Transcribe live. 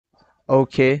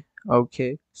Okay.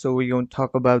 So we're gonna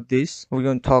talk about this. We're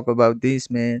gonna talk about this,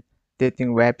 man. They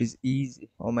think rap is easy.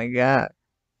 Oh my god.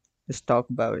 Let's talk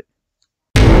about it.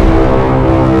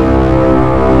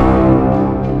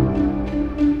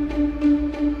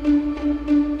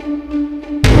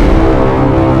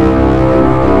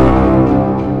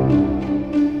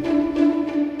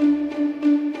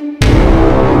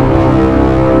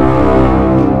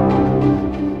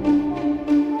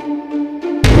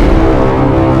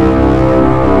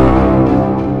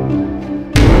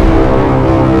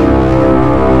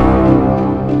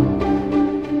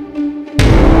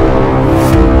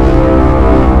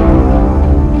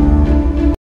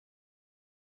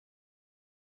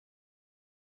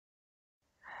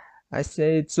 I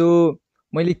said so.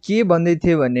 मैले के भन्दै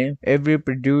थिएँ भने every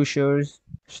producers,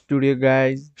 studio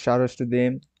guys, shout outs to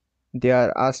them. They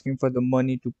are asking for the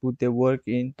money to put their work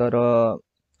in. तर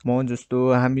म जस्तो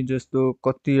हामी जस्तो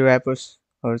कति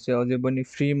ऱ्यापर्सहरू चाहिँ अझै पनि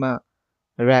फ्रीमा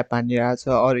ऱ्याप हानिरहेछ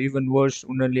अर इभन वर्स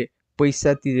उनीहरूले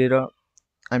पैसा तिरेर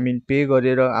आई मिन पे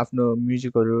गरेर आफ्नो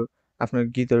म्युजिकहरू आफ्नो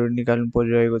गीतहरू निकाल्नु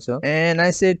परिरहेको छ and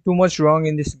I said too much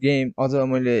wrong in this game अझ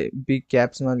मैले बिग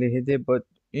क्याप्समा लेखेको थिएँ बट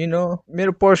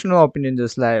मेरो पर्सनल ओपिनियन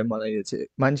जस्तो लाग्यो मलाई यो चाहिँ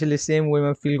मान्छेले सेम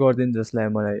वेमा फिल गर्दैन जस्तो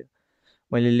लाग्यो मलाई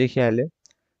मैले लेखिहालेँ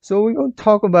so we can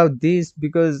talk about this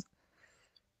because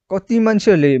कति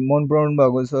मान्छेहरूले मन पराउनु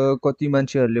भएको छ कति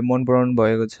मान्छेहरूले मन पराउनु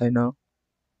भएको छैन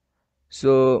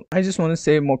सो आई जस्ट वान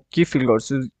से म के फिल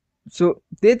गर्छु so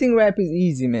they think rap is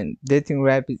easy man they think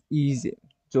rap is easy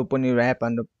जो पनि ऱ्याप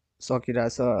हान्न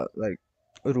सकिरहेछ लाइक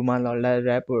रुमाल हल्लाएर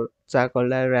ऱ्यापर चाक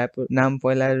हल्लाएर ऱ्यापर नाम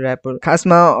फैलाएर ऱ्यापर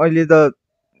खासमा अहिले त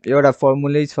एउटा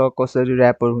फर्मुलै छ कसरी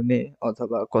ऱ्यापर हुने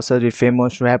अथवा कसरी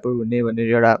फेमस ऱ्यापर हुने भनेर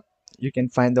एउटा you can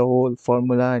find the whole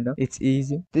formula होइन इट्स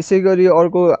इजी त्यसै गरी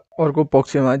अर्को अर्को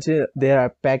पक्षमा चाहिँ देयर आर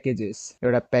प्याकेजेस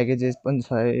एउटा प्याकेजेस पनि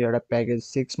छ एउटा package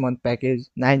 6 month package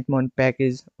 9 month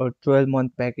package or 12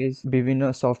 month package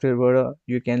विभिन्न सफ्टवेयरबाट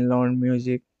you can learn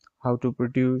music how to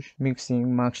produce,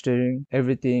 mixing, mastering,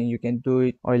 everything you can do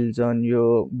it. अहिले झन् यो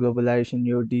ग्लोबलाइजेसन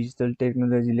यो डिजिटल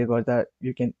टेक्नोलोजीले गर्दा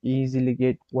you can easily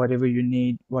get whatever you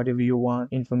need, whatever you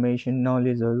want, information,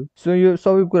 knowledgeहरू so यो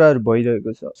सबै कुराहरू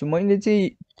भइरहेको छ सो मैले चाहिँ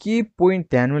के पोइन्ट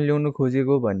ध्यानमा ल्याउनु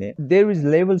खोजेको भने there is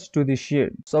levels to this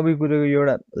shit सबै कुरोको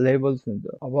एउटा लेभल्स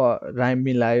हुन्छ अब राइम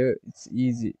मिलायो it's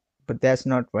easy but that's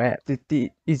not rap त्यति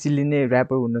इजिली नै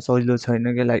ऱ्यापर हुन सजिलो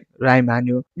छैन क्या लाइक राइम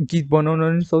हान्यो गीत बनाउन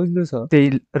पनि सजिलो छ त्यही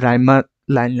राइममा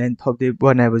लाइन लाइन थप्दै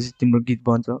बनाएपछि तिम्रो गीत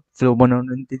बन्छ फ्लो बनाउन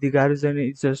पनि त्यति गाह्रो छैन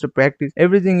it's just a practice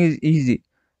everything is easy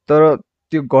तर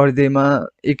त्यो गर्दैमा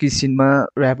एकैछिनमा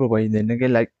ऱ्यापर भइँदैन क्या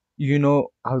like you know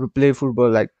how to play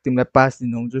football like तिमीलाई पास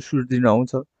दिन आउँछ सुट दिन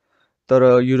आउँछ तर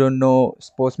you don't know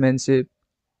sportsmanship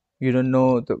you don't know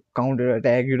the counter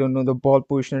attack you don't know the ball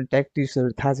positional ट्याक्टिक्सहरू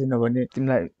थाहा छैन भने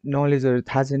तिमीलाई नलेजहरू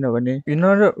थाहा छैन भने you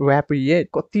not a rapper yet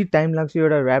कति टाइम लाग्छ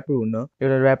एउटा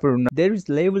ऱ्यापर हुन there is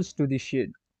levels to this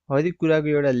shit हरेक कुराको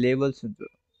एउटा लेभल्स हुन्छ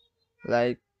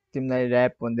लाइक तिमीलाई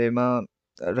ऱ्याप भन्दैमा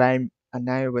राइम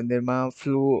आयो भन्दैमा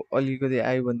फ्लो अलिकति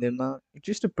आयो भन्दैमा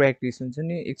जस्ट प्र्याक्टिस हुन्छ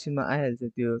नि एकछिनमा आइहाल्छ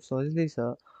त्यो सजिलै छ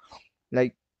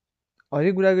लाइक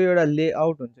हरेक कुराको एउटा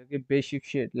लेआउट हुन्छ कि बेसिक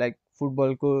सेट लाइक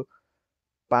फुटबलको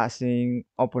पासिङ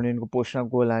अपोनेन्टको पोस्टमा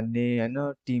गोल हान्ने होइन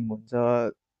टिम हुन्छ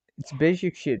इट्स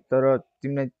बेसिक सेट तर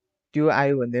तिमीलाई त्यो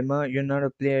आयो भन्दैमा यो नट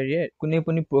अ प्लेयर येट कुनै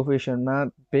पनि प्रोफेसनमा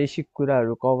बेसिक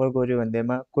कुराहरू कभर गर्यो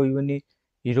भन्दैमा कोही पनि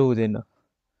हिरो हुँदैन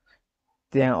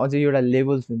त्यहाँ अझै एउटा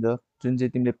लेभल्स हुन्छ जुन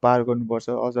चाहिँ तिमीले पार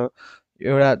गर्नुपर्छ अझ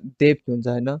एउटा डेप्थ हुन्छ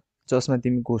होइन जसमा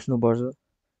तिमी घुस्नुपर्छ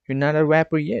you not a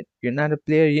rapper yet you not a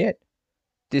player yet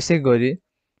त्यसै गरी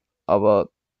अब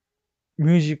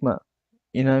म्युजिकमा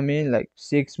in I mean like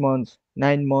 6 months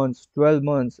 9 months 12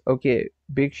 months okay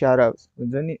big साराउट्स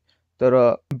हुन्छ नि तर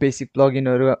बेसिक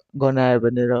प्लगइनहरू गर्न आयो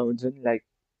भनेर हुन्छ नि like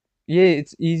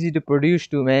it's easy to produce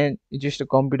to man it's just a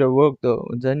computer work त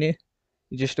हुन्छ नि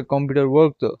जस्ट अ कम्प्युटर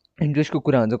वर्क त इन्ट्रेस्टको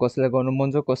कुरा हुन्छ कसैलाई गर्नु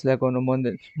मन छ कसैलाई गर्नु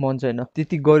मन छैन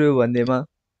त्यति गर्यो भन्दैमा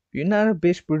you not a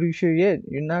best producer yet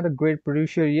you not a great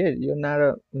producer yet you not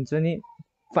a हुन्छ नि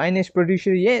फाइनेस्ट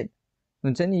प्रड्युसर येट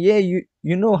हुन्छ नि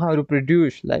you know how to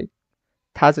produce like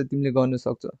थाहा छ तिमीले गर्न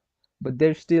सक्छ but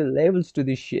there still levels to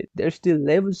this shit there still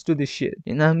levels to this shit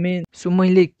होइन आई मिन सो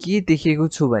मैले के देखेको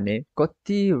छु भने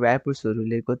कति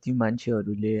ऱ्यापर्सहरूले कति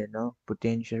मान्छेहरूले होइन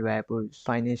पोटेन्सियल ऱ्यापर्स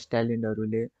फाइनेस्ट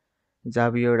ट्यालेन्टहरूले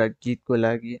जब एउटा गीतको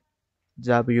लागि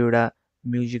जब एउटा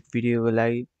म्युजिक भिडियोको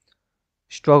लागि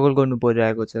स्ट्रगल गर्नु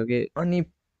परिरहेको छ कि अनि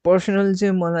पर्सनल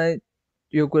चाहिँ मलाई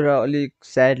यो कुरा अलिक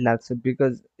स्याड लाग्छ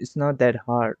because it's not that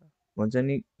hard हुन्छ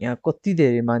नि यहाँ कति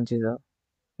धेरै मान्छे छ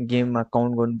गेममा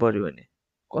काउन्ट गर्नु पऱ्यो भने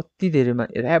कति धेरै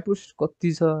ऱ्यापर्स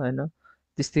कति छ होइन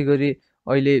त्यस्तै गरी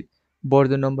अहिले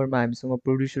बढ्दो नम्बरमा हामीसँग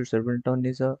प्रड्युसर्सहरू पनि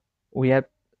टन्नै छ we have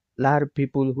lot of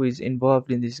people who is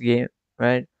involved in this game,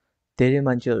 right? धेरै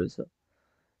मान्छेहरू छ.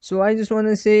 सो आई जस्ट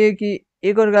वान से कि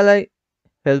एकअर्कालाई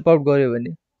हेल्प आउट गर्यो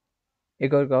भने,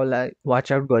 एकअर्कालाई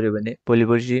वाच आउट गर्यो भने भोलि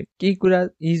पर्सि केही कुरा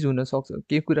इज हुनसक्छ,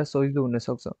 केही कुरा सजिलो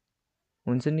हुनसक्छ.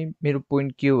 हुन्छ नि. मेरो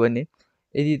पोइन्ट के हो भने,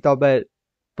 यदि तपाईँ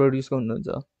प्रड्युस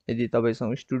गर्नुहुन्छ, यदि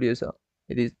तपाईँसँग स्टुडियो छ,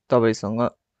 यदि तपाईँसँग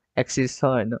एक्सेस छ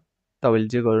होइन, तपाईँले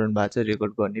जे गरिरहनु भएको छ,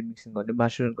 रेकर्ड गर्ने, मिक्सिङ गर्ने,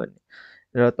 मास्टरिङ गर्ने,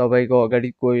 र तपाईँको अगाडि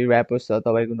कोही ऱ्यापर्स छ,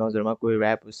 तपाईँको नजरमा कोही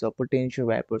ऱ्यापर्स छ, पोटेन्सियल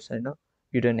ऱ्यापर्स होइन,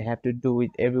 you don't have to do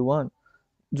with every one,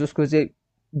 जसको चाहिँ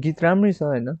गीत राम्रै छ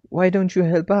होइन, why don't you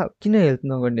help out? किन हेल्प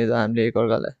नगर्ने त हामीले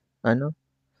एकअर्कालाई होइन?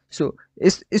 सो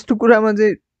यस्तो कुरामा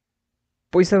चाहिँ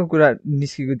पैसाको कुरा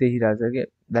निस्केको देखिरहेको छ क्या.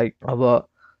 लाइक अब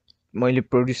मैले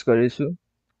प्रड्युस गरेछु,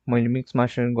 मैले मिक्स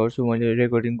मास्टरिङ गर्छु, मैले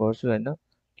रेकर्डिङ गर्छु होइन,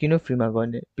 किन फ्रीमा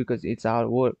गर्ने? Because it's our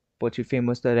work. पछि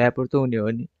फेमस त ऱ्यापर त हुने हो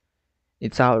नि.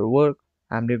 इट्स आवर वर्क,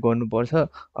 हामीले गर्नुपर्छ.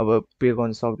 अब पे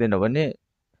गर्न सक्दैन भने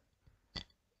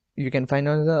you can find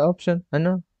another option होइन.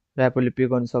 ऱ्यापरले पे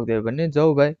गर्न सक्दैन भने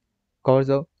जाऊ भाइ, घर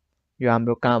जाऊ, यो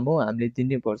हाम्रो काम हो, हामीले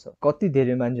दिनै पर्छ. कति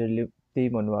धेरै मान्छेहरूले त्यही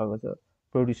भन्नुभएको छ,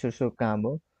 प्रड्युसर्सको काम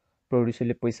हो,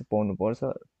 प्रड्युसरले पैसा पाउनुपर्छ.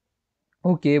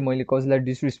 ओके, मैले कसैलाई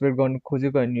डिसरेस्पेक्ट गर्नु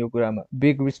खोजेको होइन यो कुरामा,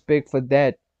 बिग रेस्पेक्ट फर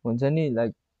द्याट. हुन्छ नि,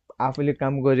 लाइक आफूले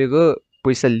काम गरेको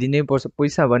पैसा लिनै पर्छ.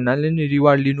 पैसा भन्नाले नि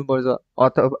रिवार्ड लिनुपर्छ,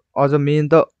 अथवा अझ मेन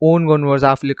त ओन गर्नुपर्छ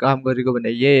आफूले काम गरेको भने.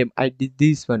 ये आई डिड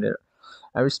दिस भनेर.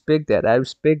 I respect that, I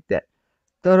respect that.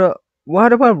 तर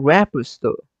वाट अबाउट ऱ्यापर्स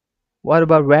त? What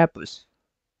about rappers?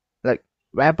 लाइक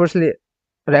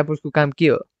ऱ्यापर्सको काम के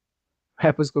हो?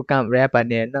 ऱ्यापर्सको काम ऱ्याप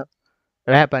हान्ने होइन,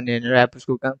 ऱ्याप हान्ने होइन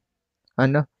ऱ्यापर्सको काम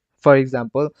होइन. फर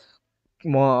इक्जाम्पल,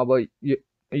 म अब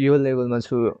यो लेभलमा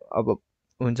छु, अब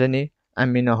हुन्छ नि,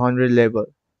 आइम इन 100 लेभल,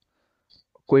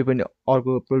 कोही पनि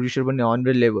अर्को प्रड्युसर पनि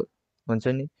 100 लेभल. हुन्छ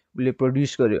नि, उसले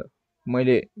प्रड्युस गर्यो,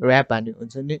 मैले ऱ्याप हान्यो,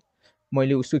 हुन्छ नि,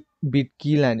 मैले उसको बिट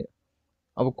कि लाने,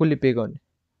 अब कसले पे गर्ने?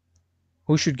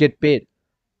 हु सुड गेट पेड?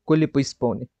 कसले पैसा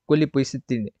पाउने? कसले पैसा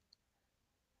तिर्ने?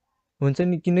 हुन्छ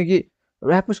नि, किनकि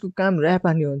ऱ्यापर्सको काम ऱ्याप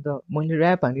हान्यो भने त मैले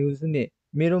ऱ्याप हानेको छु नि,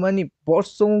 मेरोमा नि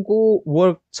वर्षौँको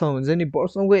वर्क छ, हुन्छ नि,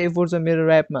 वर्षौँको एफोर्ट छ मेरो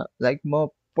ऱ्यापमा. लाइक म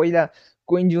पहिला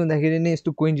कोइन्जी हुँदाखेरि नै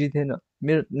यस्तो कोइन्जी थिएन,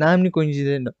 मेरो नाम नि कोइन्जी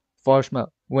थिएन फर्स्टमा,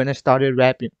 वेन आई स्टार्टेड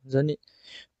ऱ्यापिङ. हुन्छ नि,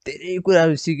 धेरै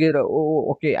कुराहरू सिकेर, ओ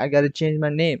okay I get change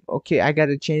my name, okay I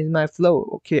get change my flow,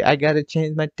 okay I get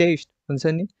change my test. हुन्छ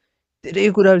नि, धेरै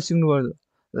कुराहरू सिक्नु पर्छ.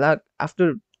 लाइक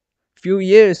आफ्टर फ्यु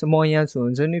इयर्स म यहाँ छु.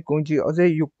 हुन्छ नि, कोइन्जी अझै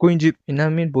यो कोइन्जी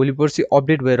इनामिन भोलि पर्सि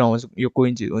अपडेट भएर आउँछ यो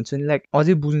कोइन्जी. हुन्छ नि, लाइक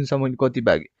अझै बुझ्नु छ मैले कति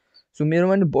बाँकी. सो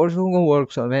मेरोमा नि वर्षौँको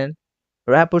वर्क छ म्यान.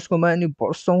 ऱ्यापर्सकोमा नि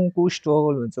वर्षौँको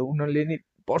स्ट्रगल हुन्छ, उनीहरूले नि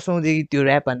वर्षौँदेखि त्यो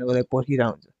ऱ्याप हान्नुको लागि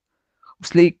पर्खिरहेको हुन्छ.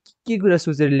 उसले के कुरा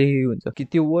सोचेर लेखेको हुन्छ कि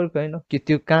त्यो वर्क होइन, कि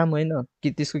त्यो काम होइन, कि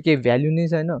त्यसको केही भ्याल्यु नै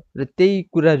छैन, र त्यही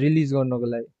कुरा रिलिज गर्नको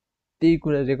लागि, त्यही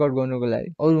कुरा रेकर्ड गर्नुको लागि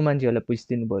अरू मान्छेहरूलाई पैसा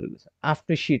दिनु परेको छ,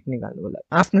 आफ्नो सिट निकाल्नुको लागि,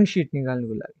 आफ्नो सिट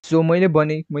निकाल्नुको लागि. सो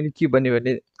मैले के भने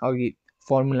अघि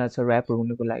फर्मुला छ ऱ्यापर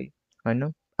हुनुको लागि होइन.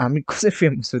 हामी कसै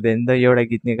फेमस हुँदैन त एउटा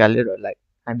गीत निकालेर. लाइक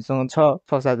हामीसँग छ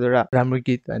 7वटा राम्रो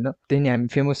गीत होइन, त्यही नि हामी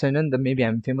फेमस छैन नि त. मेबी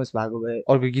हामी फेमस भएको भए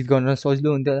अर्को गीत गर्न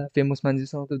सजिलो हुन्थ्यो होला. फेमस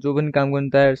मान्छेसँग त जो पनि काम गर्न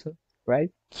तयार छ, राइट?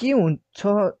 के हुन्छ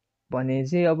भने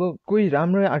चाहिँ, अब कोही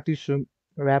राम्रो आर्टिस्ट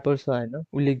ऱ्यापर छ होइन,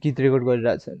 उसले गीत रेकर्ड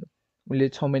गरिरहेको छैन, उसले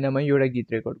 6 महिनामै एउटा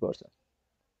गीत रेकर्ड गर्छ,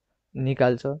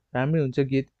 निकाल्छ, राम्रै हुन्छ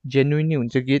गीत, जेन्युइनली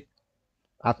हुन्छ गीत,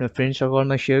 आफ्नो फ्रेन्ड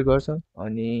सर्कलमा सेयर गर्छ,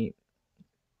 अनि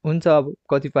हुन्छ अब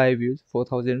कति पायो भ्युज,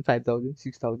 4000, 5000,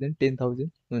 6000, 10000,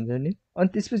 हुन्छ नि. अनि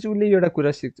त्यसपछि उसले एउटा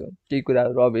कुरा सिक्छ, केही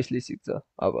कुराहरू अभियसली सिक्छ.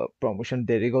 अब प्रमोसन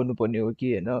धेरै गर्नुपर्ने हो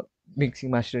कि होइन,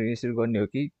 मिक्सिङ मास्टरिङ यसरी गर्ने हो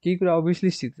कि, केही कुरा अभियसली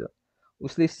सिक्छ.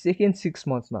 उसले सेकेन्ड 6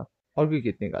 मन्थ्समा अर्को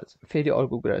गीत निकाल्छ, फेरि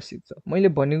अर्को कुरा सिक्छ. मैले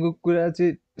भनेको कुरा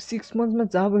चाहिँ 6 मन्थ्समा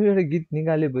जब एउटा गीत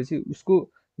निकालेपछि उसको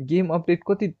गेम अपडेट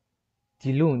कति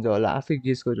ढिलो हुन्छ होला, आफै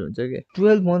गेस गरेर हुन्छ क्या.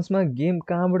 12 मन्थ्समा गेम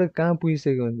कहाँबाट कहाँ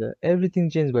पुगिसकेको हुन्छ, एभ्रिथिङ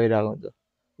चेन्ज भइरहेको हुन्छ.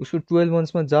 उसको 12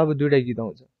 मन्थ्समा जब 2टा गीत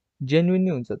आउँछ, जेन्युइनली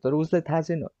हुन्छ, तर उसलाई थाहा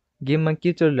छैन गेममा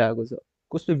के चलिरहेको छ,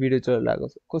 कस्तो भिडियो चलिरहेको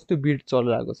छ, कस्तो बिट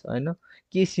चलिरहेको छ होइन,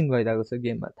 के सिन भइरहेको छ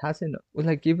गेममा, थाहा छैन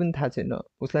उसलाई, केही पनि थाहा छैन.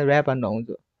 उसलाई ऱ्याप हान्न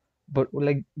आउँछ, बट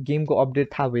उसलाई गेमको अपडेट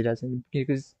थाहा भइरहेको छैन,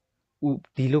 बिकज ऊ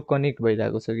ढिलो कनेक्ट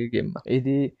भइरहेको छ कि गेममा.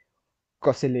 यदि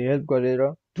कसैले हेल्प गरेर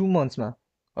 2 मन्थ्समा,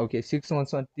 ओके 6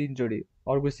 मन्थ्समा 3चोटि,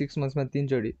 अर्को 6 मन्थ्समा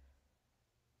 3चोटि,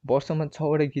 वर्षमा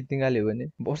 6वटा गीत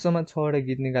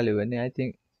निकाल्यो भने, I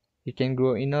think he can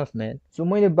grow enough, man. So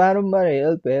मैले बारम्बार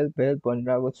हेल्प हेल्प हेल्प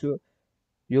भनिरहेको छु.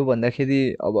 यो भन्दाखेरि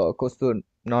अब कस्तो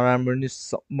नराम्रो नि,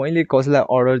 मैले कसैलाई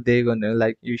अर्डर दिएँ भने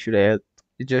like you should help,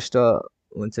 just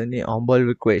हुन्छ नि हम्बल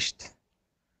रिक्वेस्ट.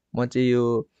 म चाहिँ यो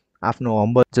आफ्नो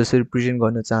हम्बल जसरी प्रेजेन्ट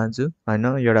गर्न चाहन्छु होइन,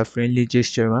 एउटा friendly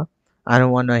जेस्चरमा. I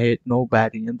don't want to hate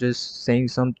nobody. I'm just saying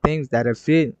some things that I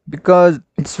feel because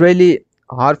it's really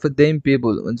hard for them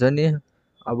people. हुन्छ नि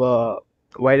अब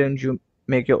why don't you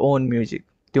make your own music?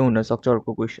 त्यो हुन सक्छ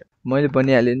अर्को क्वेसन. मैले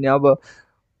भनिहालेँ नि अब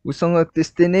उसँग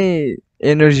त्यस्तै नै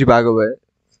एनर्जी भएको भए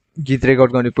गीत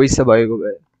रेकर्ड गर्ने पैसा भएको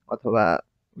भए अथवा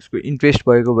उसको इन्ट्रेस्ट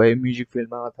भएको भए म्युजिक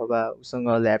फिल्डमा अथवा उसँग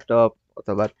ल्यापटप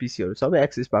अथवा पिसीहरू सबै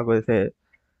एक्सेस भएको थिए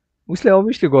उसले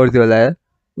अभियसली गर्थ्यो होला यार.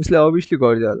 उसले अभियसली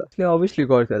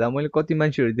गर्थ्यो होला. मैले कति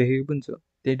मान्छेहरू देखेको पनि छु.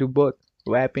 They do both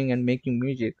rapping and making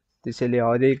music. त्यसैले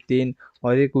हरेक दिन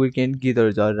हरेक विकेन्ड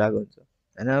गीतहरू झरिरहेको हुन्छ.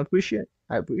 And I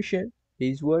appreciate he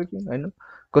is working होइन.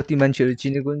 कति मान्छेहरू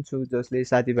चिनेको पनि छु जसले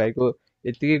साथीभाइको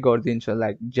यत्तिकै गरिदिन्छ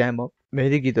लाइक ज्याम अप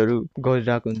मेरै गीतहरू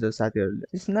गरिरहेको हुन्छ साथीहरूले.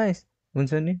 इट्स नाइस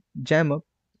हुन्छ नि ज्याम अप.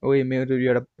 ओए मेरो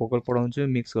एउटा भोकल पठाउँछु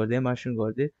मिक्स गरिदिए मास्टरिङ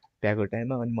गरिदिए भ्याएको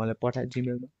टाइममा अनि मलाई पठाए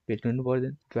जिमेलमा भेट्नु पनि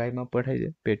पर्दैन ड्राइभमा पठाइदिए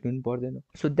भेट्नु पनि पर्दैन.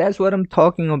 So that's what I'm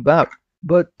talking about.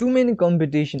 But too many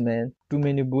competition, man. Too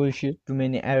many bullshit. Too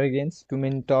many arrogance. Too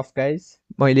many tough guys.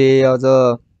 मैले अझ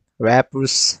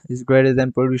rappers is greater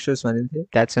than producers भनेको थिएँ.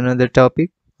 That's another topic.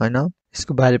 होइन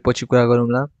यसको बारे पछि कुरा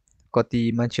गरौँला.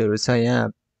 कति मान्छेहरू छ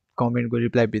यहाँ कमेन्टको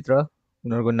रिप्लाईभित्र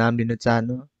उनीहरूको नाम लिन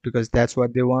चाहनु because that's what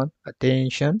they want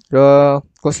attention. र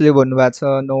कसले भन्नुभएको छ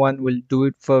no one will do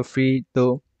it for free दो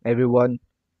every one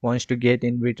wants to get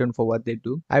in return for what they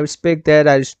do. I respect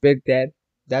that.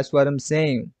 That's what I'm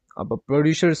saying. अब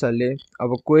प्रोड्युसर्सहरूले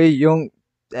अब कोही young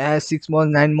 6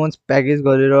 months 9 months package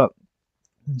गरेर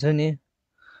हुन्छ नि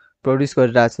प्रड्युस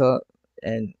गरिरहेछ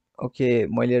एन्ड ओके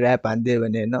मैले rap हानिदिएँ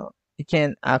भने होइन you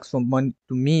can ask for money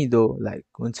to me though like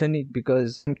हुन्छ नि because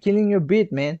I'm killing your beat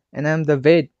man and I'm the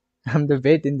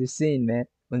vet in the scene man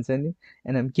हुन्छ नि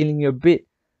and I'm killing your beat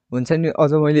हुन्छ नि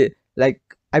अझ मैले like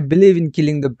I believe in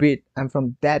killing the beat. I'm from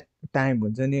that time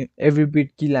हुन्छ नि every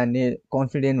beat kill हान्ने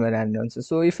confident भएर हान्ने हुन्छ.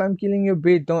 So if I'm killing your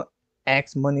beat don't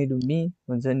ask money to me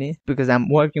हुन्छ नि because I'm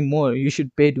working more you should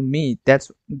pay to me.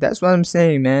 That's what I'm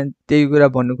saying man. त्यही कुरा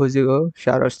भन्नु खोजेको.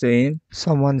 Shout out to him.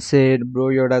 Someone said bro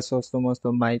एउटा सस्तो मस्तो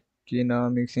mic किन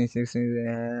mixing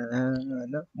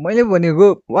होइन मैले भनेको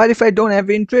what if I don't have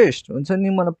interest हुन्छ नि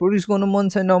मलाई प्रड्युस गर्नु मन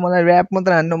छैन मलाई ऱ्याप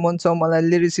मात्र हान्नु मन छ मलाई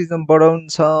लिरिसिजम बढाउनु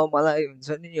छ मलाई हुन्छ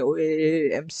नि ओए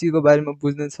एमसीको बारेमा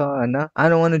बुझ्नु छ होइन I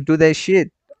don't want to do that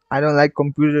shit. I don't like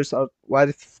computers what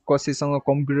if कसैसँग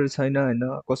कम्प्युटर छैन होइन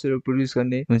कसरी प्रड्युस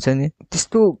गर्ने हुन्छ नि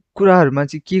त्यस्तो कुराहरूमा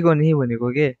चाहिँ के गर्ने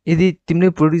भनेको के यदि तिमीले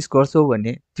प्रड्युस गर्छौ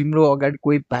भने तिम्रो अगाडि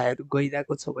कोही भाइहरू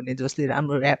गइरहेको छ भने जसले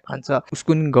राम्रो ऱ्याप हान्छ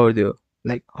उसको नि गरिदियो.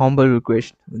 Like humble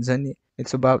request हुन्छ नि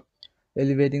it's about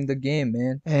elevating the game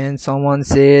man. And someone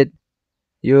said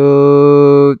यो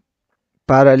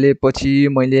पाराले पछि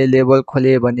मैले लेबल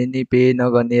खोले भने नि पे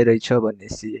नगर्ने रहेछ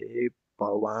भनेपछि हे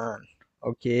भगवान.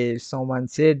 Okay, someone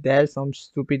said that some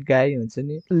stupid guy हुन्छ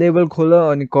नि लेबल खोल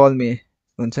अनि कल मी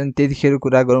हुन्छ नि त्यतिखेर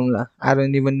कुरा गरौँला. I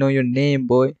don't even know your name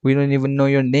boy. We don't even know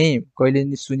your name. कहिले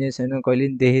नि सुने छैन कहिले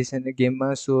नि देखे छैन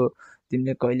गेममा. सो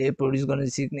तिमीले कहिले प्रड्युस गर्न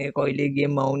सिक्ने कहिले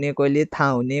गेममा आउने कहिले थाहा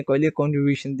हुने कहिले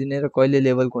कन्ट्रिब्युसन दिने र कहिले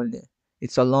लेभल खोल्ने.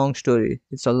 It's a long story.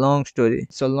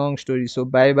 So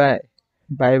by.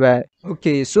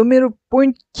 Okay so मेरो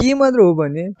पोइन्ट के मात्र हो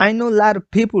भने I know lot of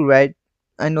people right.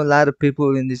 I know a lot of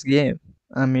people in this game.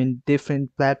 I mean different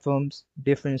platforms,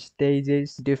 different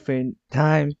stages, different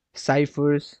time,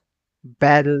 ciphers,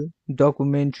 battle,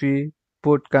 documentary,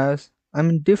 podcast. I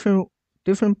mean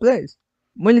different place.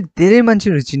 मैले धेरै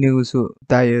मान्छेहरू चिनेको छु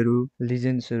दाइहरू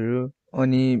लिजेन्ड्सहरू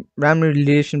अनि राम्रो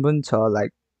relation पनि छ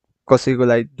like कसैको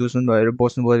लागि दुश्मन भएर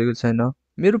बस्नु परेको छैन.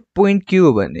 मेरो पोइन्ट के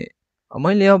हो भने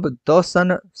मैले अब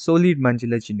 10जना सोलिड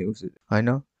मान्छेलाई चिनेको छु होइन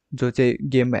जो चाहिँ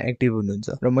गेममा एक्टिभ हुनुहुन्छ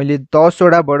र मैले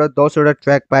 10वटाबाट 10वटा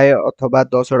ट्र्याक पाएँ अथवा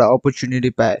 10वटा अपर्च्युनिटी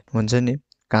पाएँ हुन्छ नि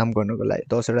काम गर्नको लागि.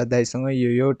 10वटा दाइसँग यो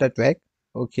एउटा ट्र्याक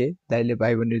ओके दाइले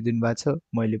 500 दिनुभएको छ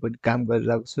मैले पनि काम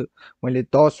गरिरहेको छु. मैले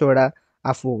 10वटा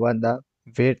आफूभन्दा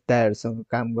भेट दाइहरूसँग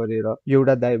काम गरेर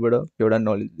एउटा दाइबाट एउटा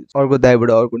नलेज अर्को दाइबाट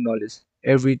अर्को knowledge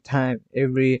every time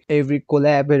every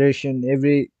collaboration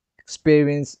every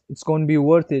experience it's going to be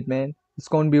worth it man. It's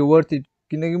going to be worth it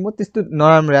किनकि म त्यस्तो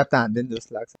नराम्रो ऱ्याप त हान्दैन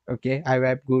जस्तो लाग्छ. ओके आई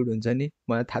ऱ्याप गुड हुन्छ नि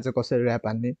मलाई थाहा छ कसरी ऱ्याप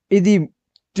हान्ने. यदि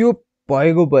त्यो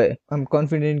भएको भए आइम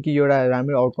कन्फिडेन्ट कि एउटा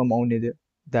राम्रो आउटकम आउने थियो.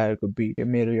 दाइहरूको बिट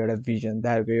मेरो एउटा भिजन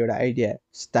दाइहरूको एउटा आइडिया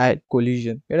स्टाइल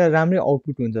कोलिजन एउटा राम्रै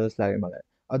आउटपुट हुन्छ जस्तो लाग्यो मलाई.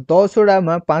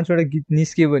 10वटामा 5वटा गीत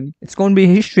निस्क्यो भने it's gonna be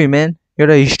history man.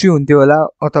 एउटा हिस्ट्री हुन्थ्यो होला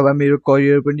अथवा मेरो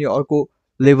करियर पनि अर्को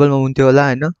लेभलमा हुन्थ्यो होला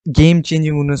होइन. गेम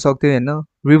चेन्जिङ हुन सक्थ्यो होइन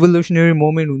रिभोल्युसनरी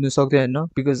मोमेन्ट हुन सक्थ्यो होइन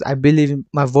because I believe in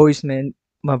my voice man.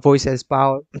 My voice has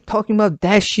power. I'm talking about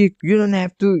that shit. You don't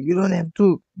have to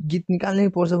गीत निकाल्नै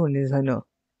पर्छ भन्ने छैन.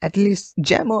 एटलिस्ट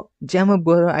ज्याम अप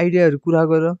गर आइडियाहरू कुरा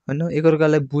गर होइन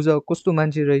एकअर्कालाई बुझ कस्तो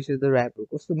मान्छे रहेछ त ऱ्यापर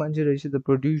कस्तो मान्छे रहेछ त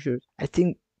प्रड्युसर आई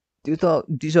थिङ्क त्यो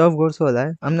त डिजर्भ गर्छ होला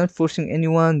है आम not forcing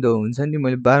any one the हुन्छ नि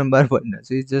मैले बारम्बार भनिरहेको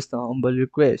छु it's just humble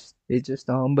request it's just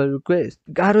humble request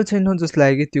गाह्रो छैन जस्तो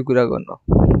लाग्यो कि त्यो कुरा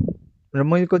गर्न र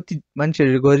मैले कति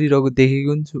मान्छेहरू गरिरहेको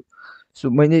देखेको पनि छु सो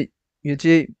मैले यो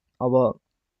चाहिँ अब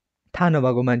थाहा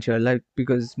नभएको मान्छेहरूलाई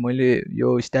बिकज मैले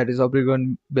यो स्ट्याटस अपडेट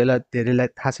गर्ने बेला धेरैलाई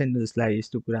थाहा छैन जस्तो लाग्यो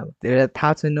यस्तो कुरामा धेरैलाई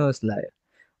थाहा छैन जस्तो लाग्यो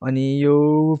अनि यो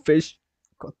फेस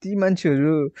कति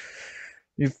मान्छेहरू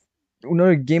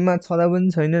उनीहरू गेममा छँदा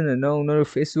पनि छैनन् होइन उनीहरू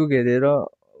फेसबुक हेरेर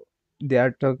दे आर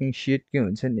टकिङ सिट के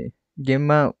हुन्छ नि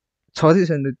गेममा छँदै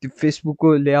छैन त्यो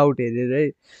फेसबुकको लेआउट हेरेरै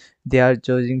दे आर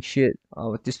जजिङ सिट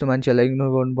अब त्यस्तो मान्छेहरूलाई इग्नोर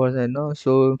गर्नुपर्छ होइन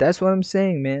so that's what I'm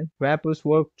सेङ man rappers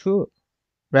work through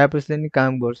ऱ्यापर्सले नि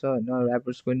काम गर्छ होइन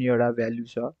ऱ्यापर्सको नि एउटा भ्याल्यु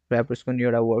छ ऱ्यापर्सको नि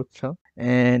एउटा वर्क छ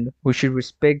and we should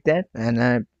respect that and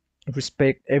I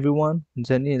respect every one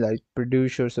हुन्छ नि लाइक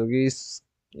प्रड्युसर्स हो कि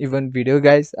even video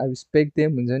guys I respect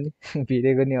them हुन्छ नि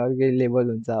भिडियोको नि अर्कै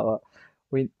लेभल हुन्छ अब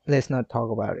we let's not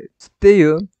talk about it.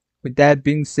 Still, with that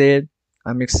being said,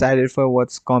 I'm excited for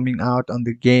what's coming out on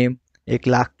the game. 1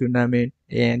 lakh tournament,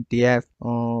 ANTF,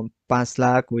 5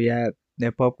 lakh, we have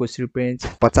Nepop Kusri Prince,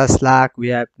 50 lakh, we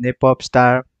have Nepop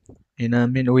Star, you know what I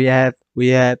mean? We have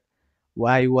YY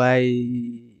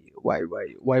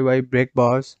Break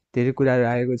Boss, धेरै कुराहरू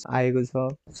आएको छ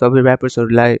सबै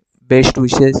ऱ्यापर्सहरूलाई best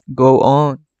wishes go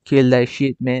on kill that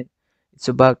shit man it's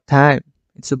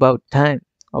about time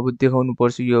अब देखाउनु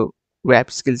पर्छ यो rap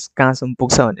skills कहाँसम्म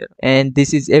पुग्छ भनेर and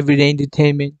this is every day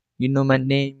entertainment you know my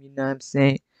name you know I am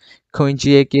सेङ Koinch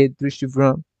G, दृष्टि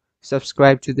from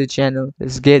subscribe to the channel,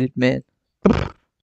 let's get it man.